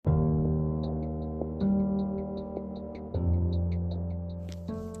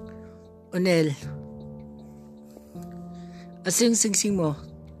Onel, asa yung singsing mo?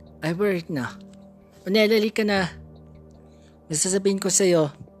 Ay, work na. Onel, halika na. May sasabihin ko sa'yo.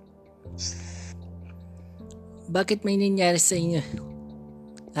 Bakit may nangyari sa inyo?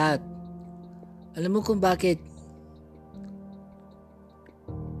 Lahat. Alam mo kung bakit?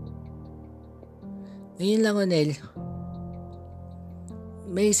 Ngayon lang, Onel.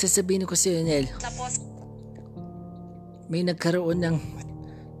 May sasabihin ko sa'yo, Onel. May nagkaroon ng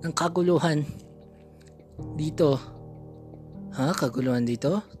kaguluhan dito. Ha? Kaguluhan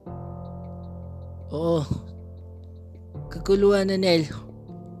dito? Oo. Kaguluhan, Onel.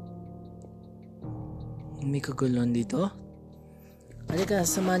 May kaguluhan dito? Halika,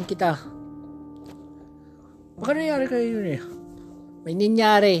 samahan kita. Baka nangyari kayo yun eh. May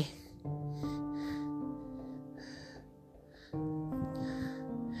nangyari.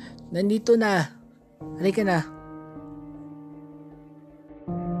 Nandito na. Halika na.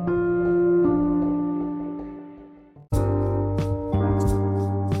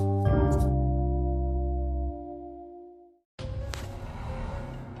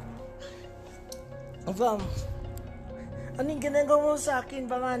 Vam, anong ginagawa mo sa akin,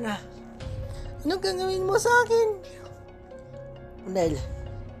 Vamana? Anong gagawin mo sa akin? Onel,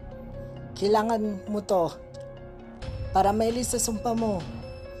 kailangan mo to para mailis sa sumpa mo.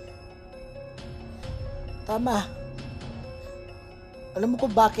 Tama. Alam mo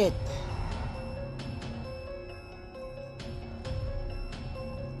kung bakit?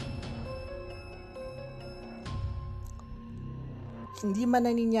 Hindi man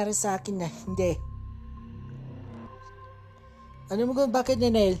nangyayari sa akin na hindi. Alam mo kung bakit,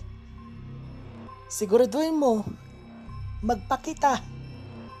 Onel? Siguraduhin mo magpakita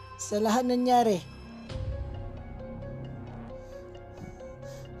sa lahat nangyari.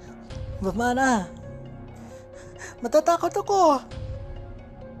 Vamana, matatakot ako.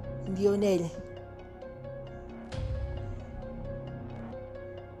 Hindi, Onel.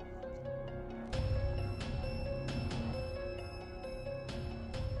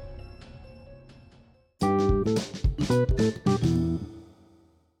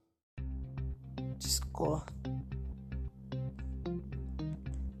 Diyos ko.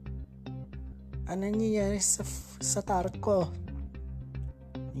 Ano nangyayari sa tarot ko?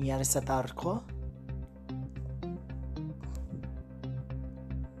 Nangyayari sa tarot ko?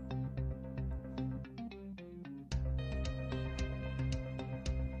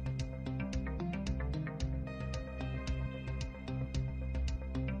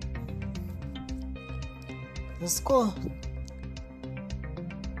 Diyos ko.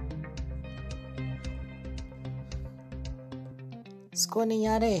 Diyos ko,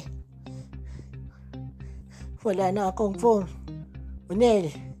 nangyari. Wala na akong phone.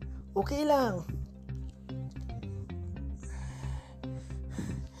 Onel, okay lang.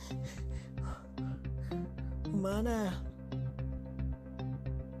 Mana.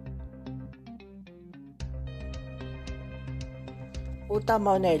 O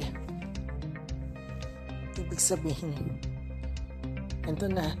tama, Onel. Ibig sabihin, ito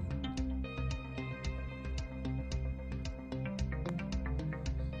na.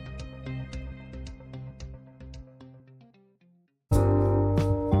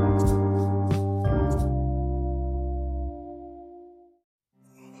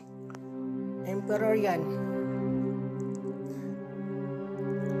 Emperor yan.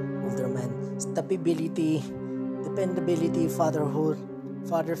 Overman, stability, dependability, fatherhood,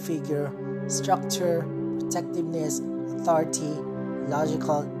 father figure, structure, protectiveness, authority,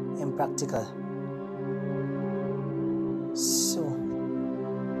 logical, and practical. So,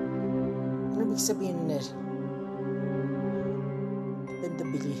 ano ibig sabihin nila?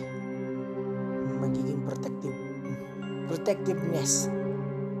 Dependability, magiging protectiveness.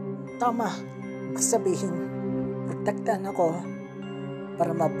 Tama, ibig sabihin, protektahan ako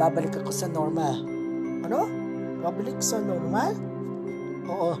para mababalik ako sa normal. Ano? Babalik sa normal?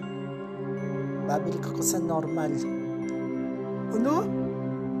 Oo. Babalik ako sa normal. Ano?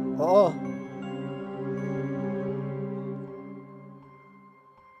 Oo.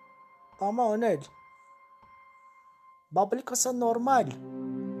 Tama, Onel. Babalik ka sa normal.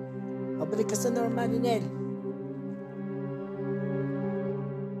 Babalik ka sa normal, Onel.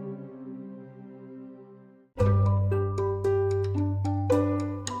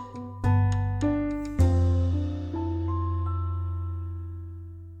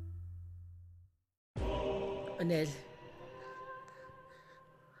 Onel,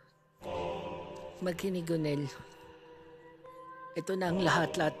 makinig, Onel. Ito na ang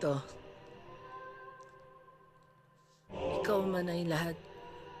lahat to. Ikaw man ay lahat.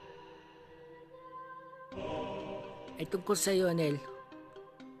 Ay tungkol sa'yo, Onel.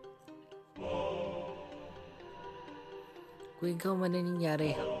 Kung ikaw man ang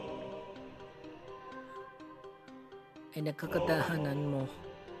nangyari, ay nagkakadahanan mo,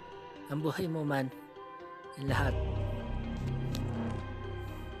 ang buhay mo man, ang lahat.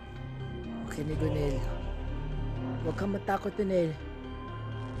 Makinig, Onel. Huwag kang matakot, Onel.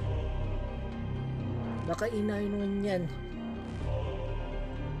 Baka inainuan yan.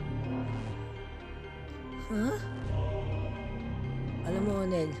 Ha? Alam mo,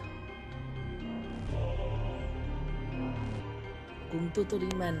 Onel, kung tutuloy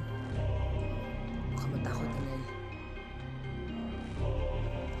man, huwag kang matakot, Onel.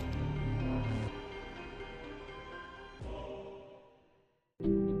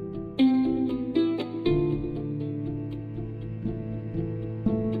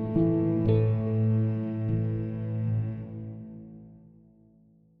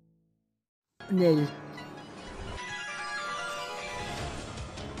 Onel,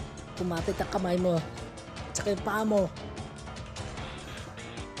 kumapit ang kamay mo at saka yung paa mo.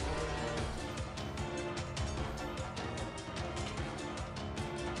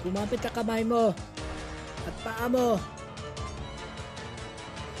 Kumapit ang kamay mo at paa mo.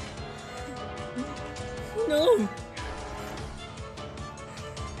 No!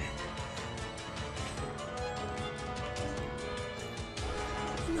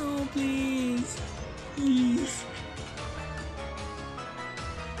 No, please. Please.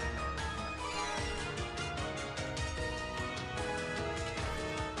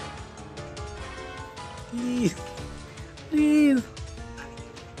 Please. Please.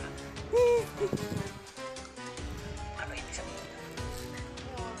 Ano ibig sabihin?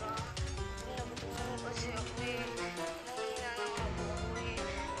 Wala. Nagutom kasi ako eh. Nangina lang ako eh.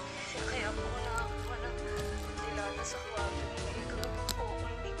 Kaya po nakakuha ng dilata sa kwarto ni Ikaw ako kung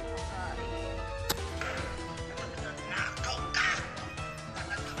hindi ko makain. Nakaw ka!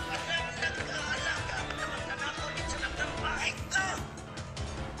 Talagang walang nag-aalaga at naman nanakaw din sa loob ng bahay ko!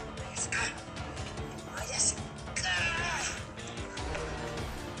 Mayas ka! Mayas ka!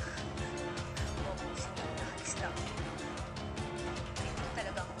 Mabusin mo na. Alis lang. Ito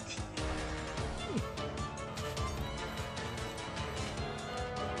talagang mabusin.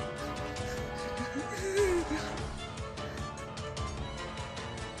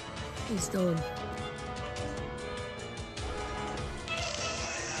 Please don't.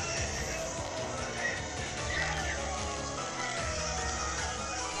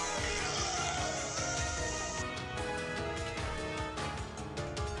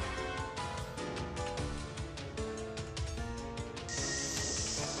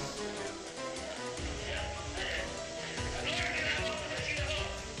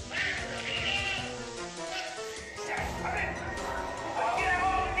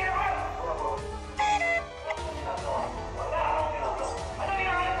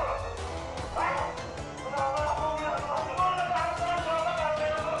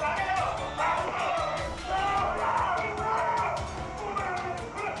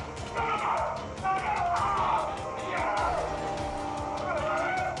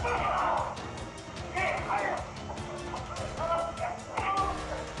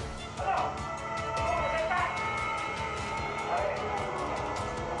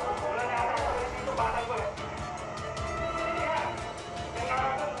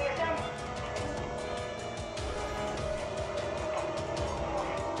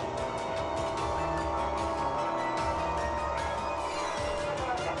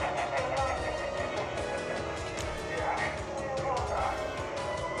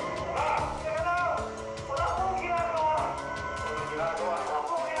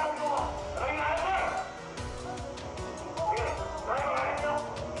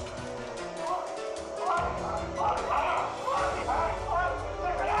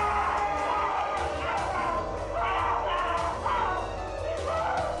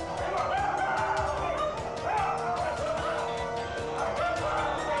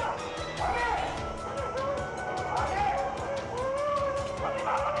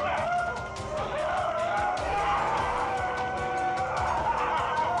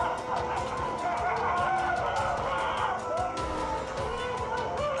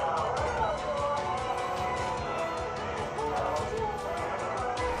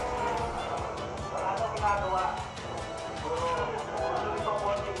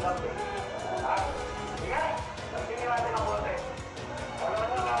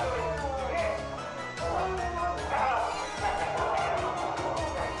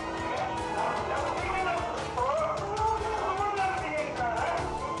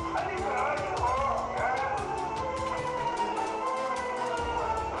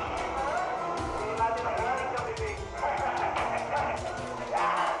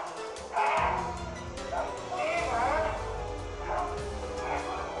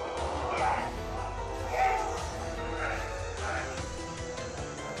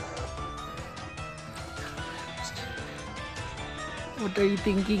 What are you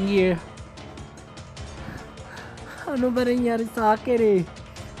thinking here? Ano ba nangyari sa akin eh?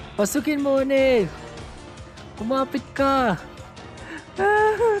 Pasukin mo, Onel! Kumapit ka!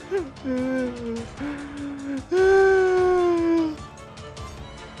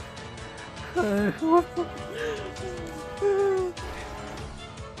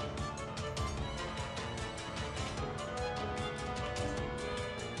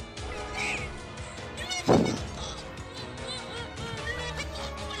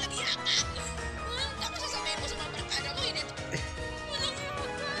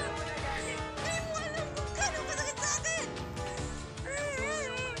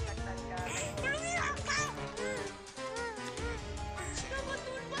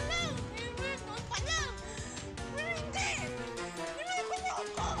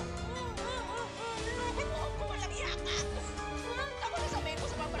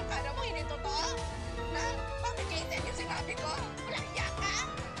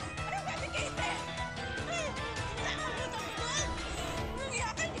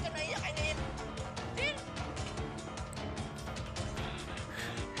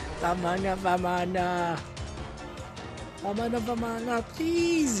 Tama na, pamana. Tama na, pamana.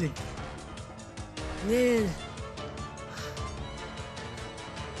 Please. Onel.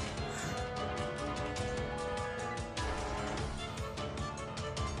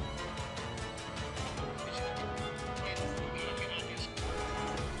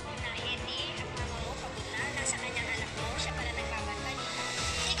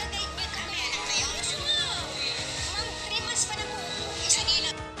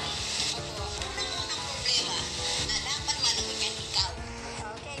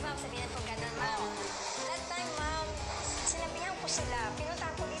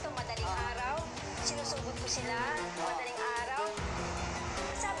 Sila, madaling araw.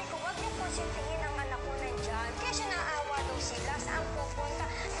 Sabi ko, wag niyo po sintingin ang anak ko nandyan. Kaya siya naawa daw sila. Saan pupunta?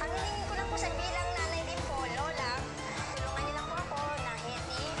 Ang hinihingi ko lang po sa bilang nanay din po, Lola. Tulungan niyo lang po ako na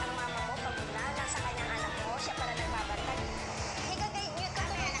hindi ang mama mo pagod na nasa kanyang anak mo. Siya pala nagbabantay. Igagay niyo ka.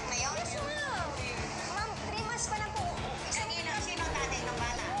 Ano anak na yun? Yes, ma'am. Ma'am, 3 months pa lang po. Sino tatay ng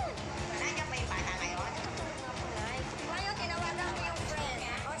bata? Nandiyan pa yung bata ngayon? Tutulog nga po, Nay. Ngayon, tinawagan ko yung friend.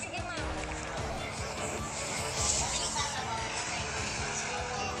 O, sige, ma'am.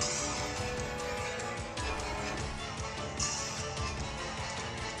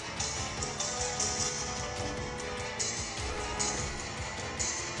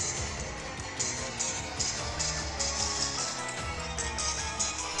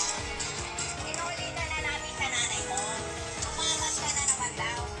 Inuulitan na namin sa nanay mo. Tumakas ka na naman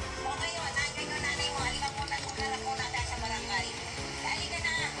daw. O ngayon, nandiyan yung nanay mo. Halika muna, maglarap muna tayo sa barangay. Halika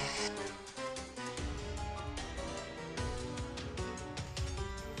na.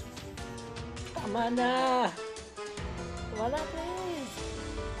 Tama na. Tama na, please.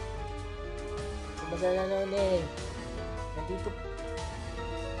 Kumadala na, Onel. Nandito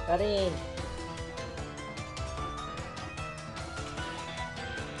pa rin.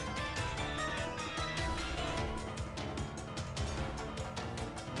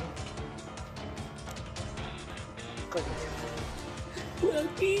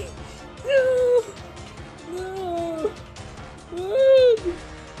 Lucky! No! No! Wag!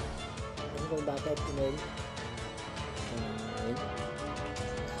 Ano kung bakit, Onel? Onel?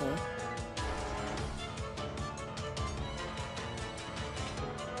 Ha?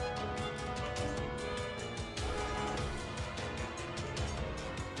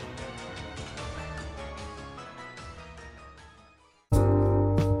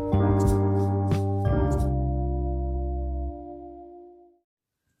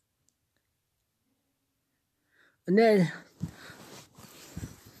 Onel,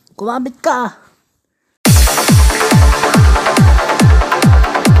 kumabit ka.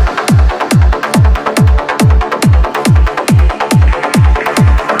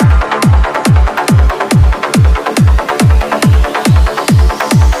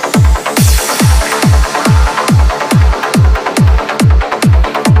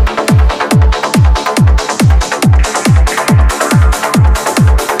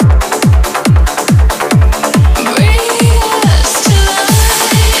 Bring us to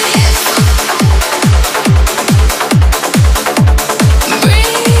life.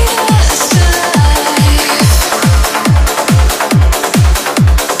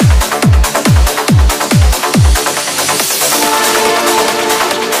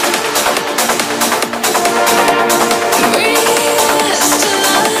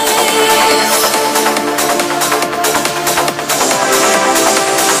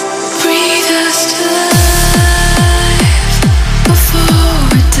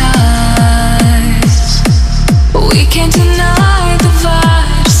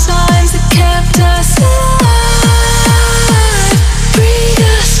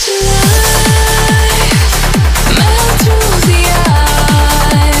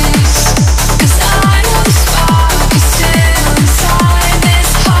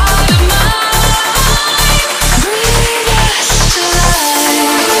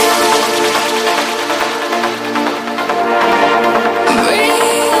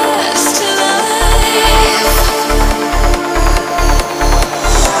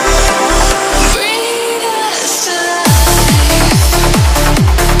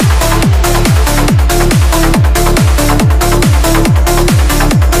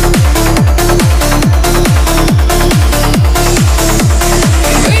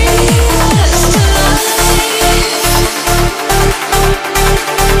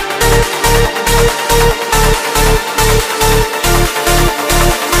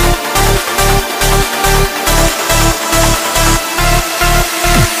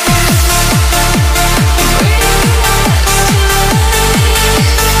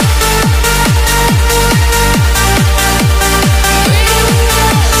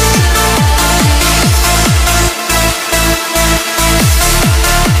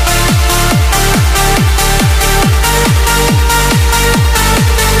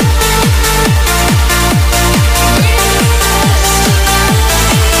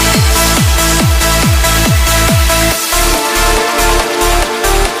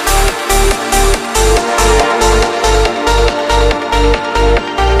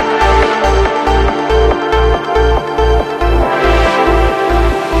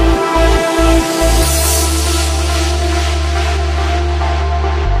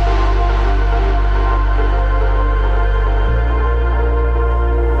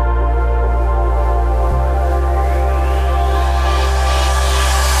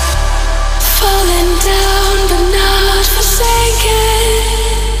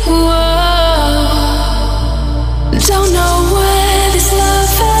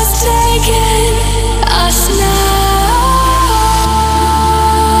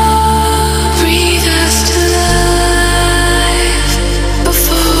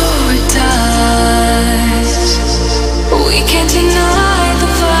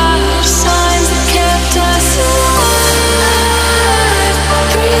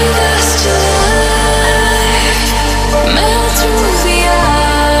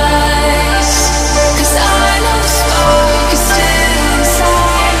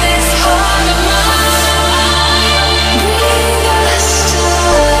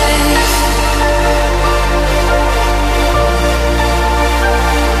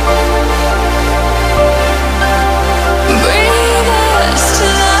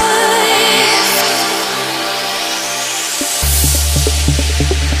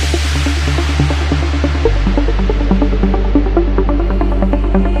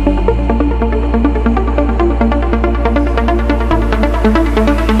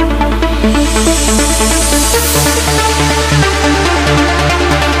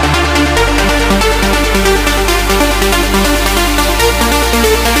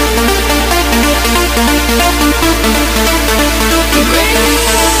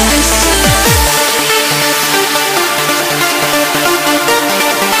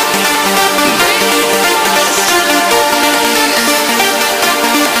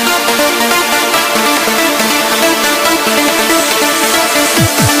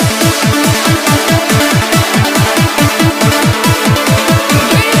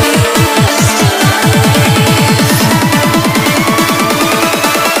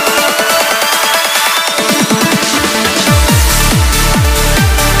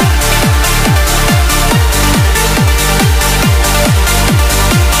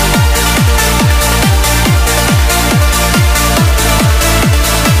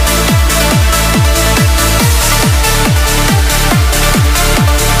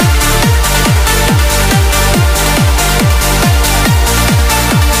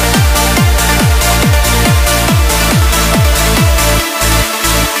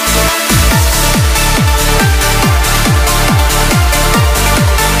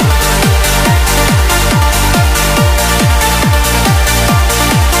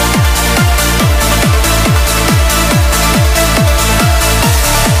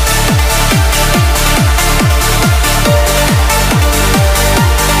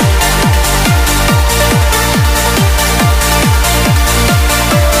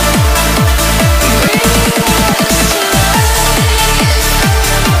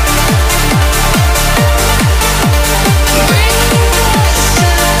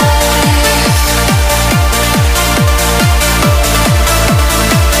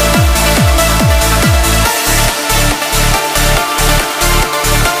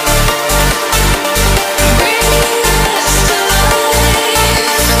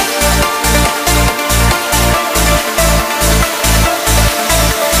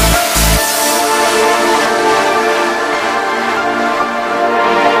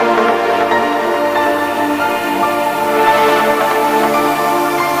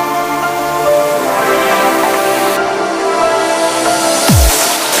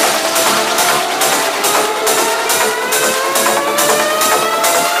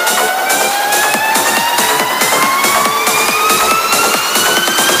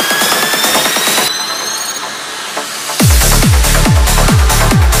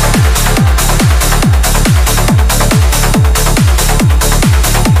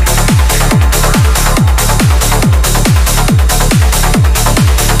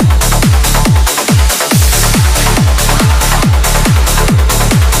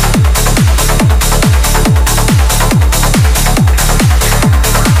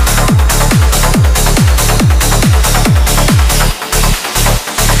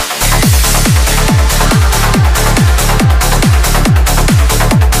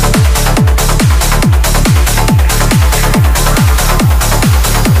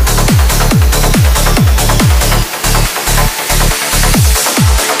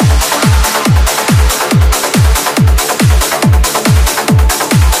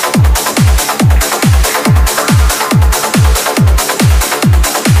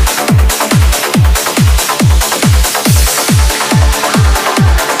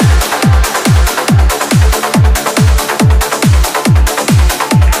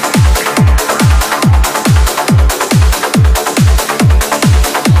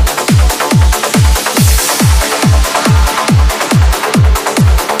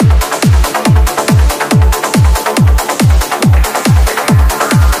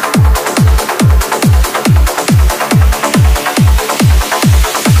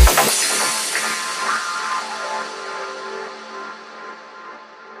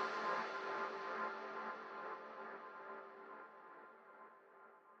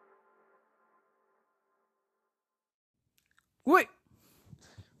 Uy!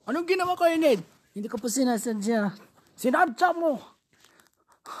 Anong ginawa ko, Onel? Hindi ko po sinasadya. Sinadya mo!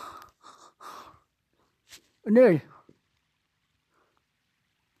 Onel!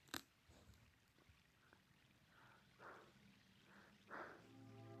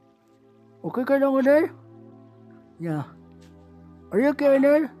 Okay ka lang, Onel? Yeah. Are you okay,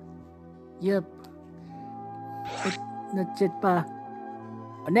 Onel? Yep. Not yet pa.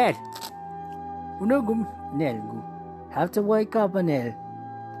 Onel! Onel, have to wake up, Onel.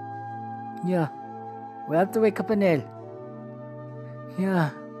 Yeah. We have to wake up, Onel. Yeah.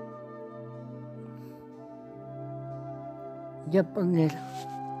 Yep, Onel.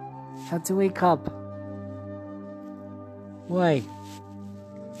 Have to wake up. Why?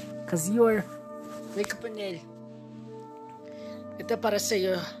 Cause you're... Wake up, Onel. Ito para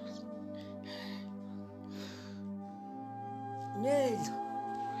sa'yo. Onel!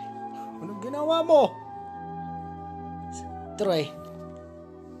 Anong ginawa mo? Troy,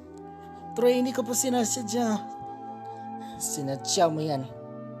 hindi ko po sinasadya. Sinadya mo yan.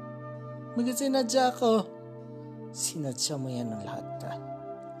 Sinadya ko. Sinadya mo yan ng lahat.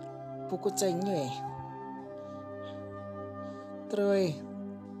 Pukot sa inyo eh.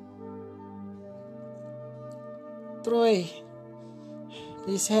 Troy,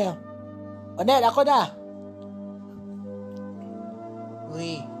 please help. Onel, ako na.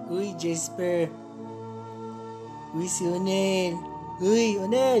 Uy, Jasper. Uy, si Onel. Uy,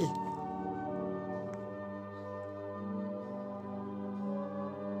 Onel.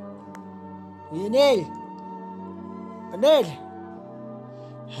 Uy, Onel. Onel.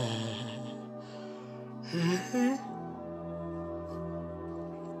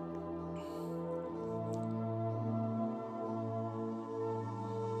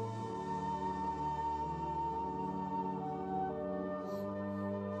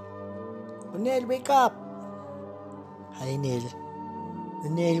 Onel, wake up. Hi, Onel.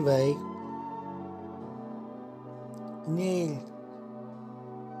 Onel, wake. Onel.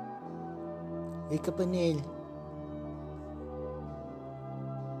 Wake up, Onel.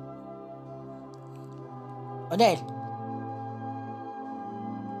 Onel.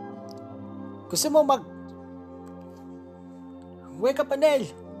 Gusto mo Wake up, Onel.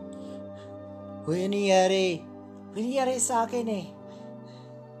 Uy, ano nangyari? Ano nangyari sa akin eh?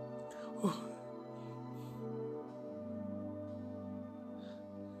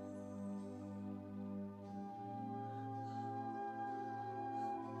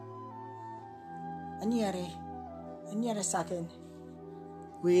 Ano nangyari sa akin?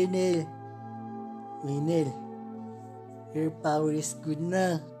 Onel. Your power is good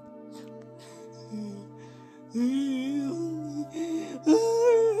na.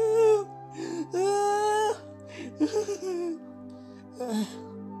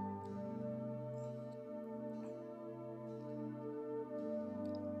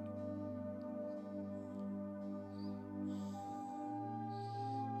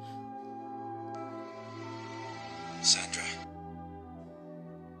 Sandra,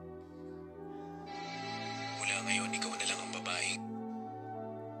 mula ngayon ikaw na lang ang babae.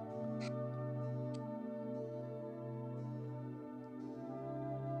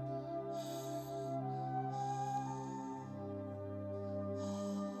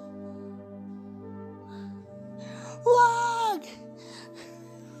 Wag!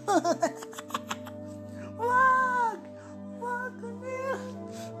 Wag! Wag, Onel!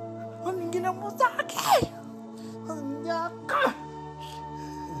 Anong ginawa mo sa akin? Hanyak ka!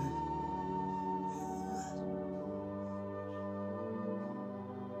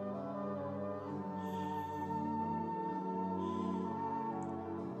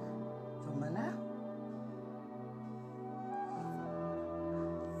 Tama na?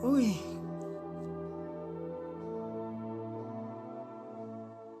 Uy!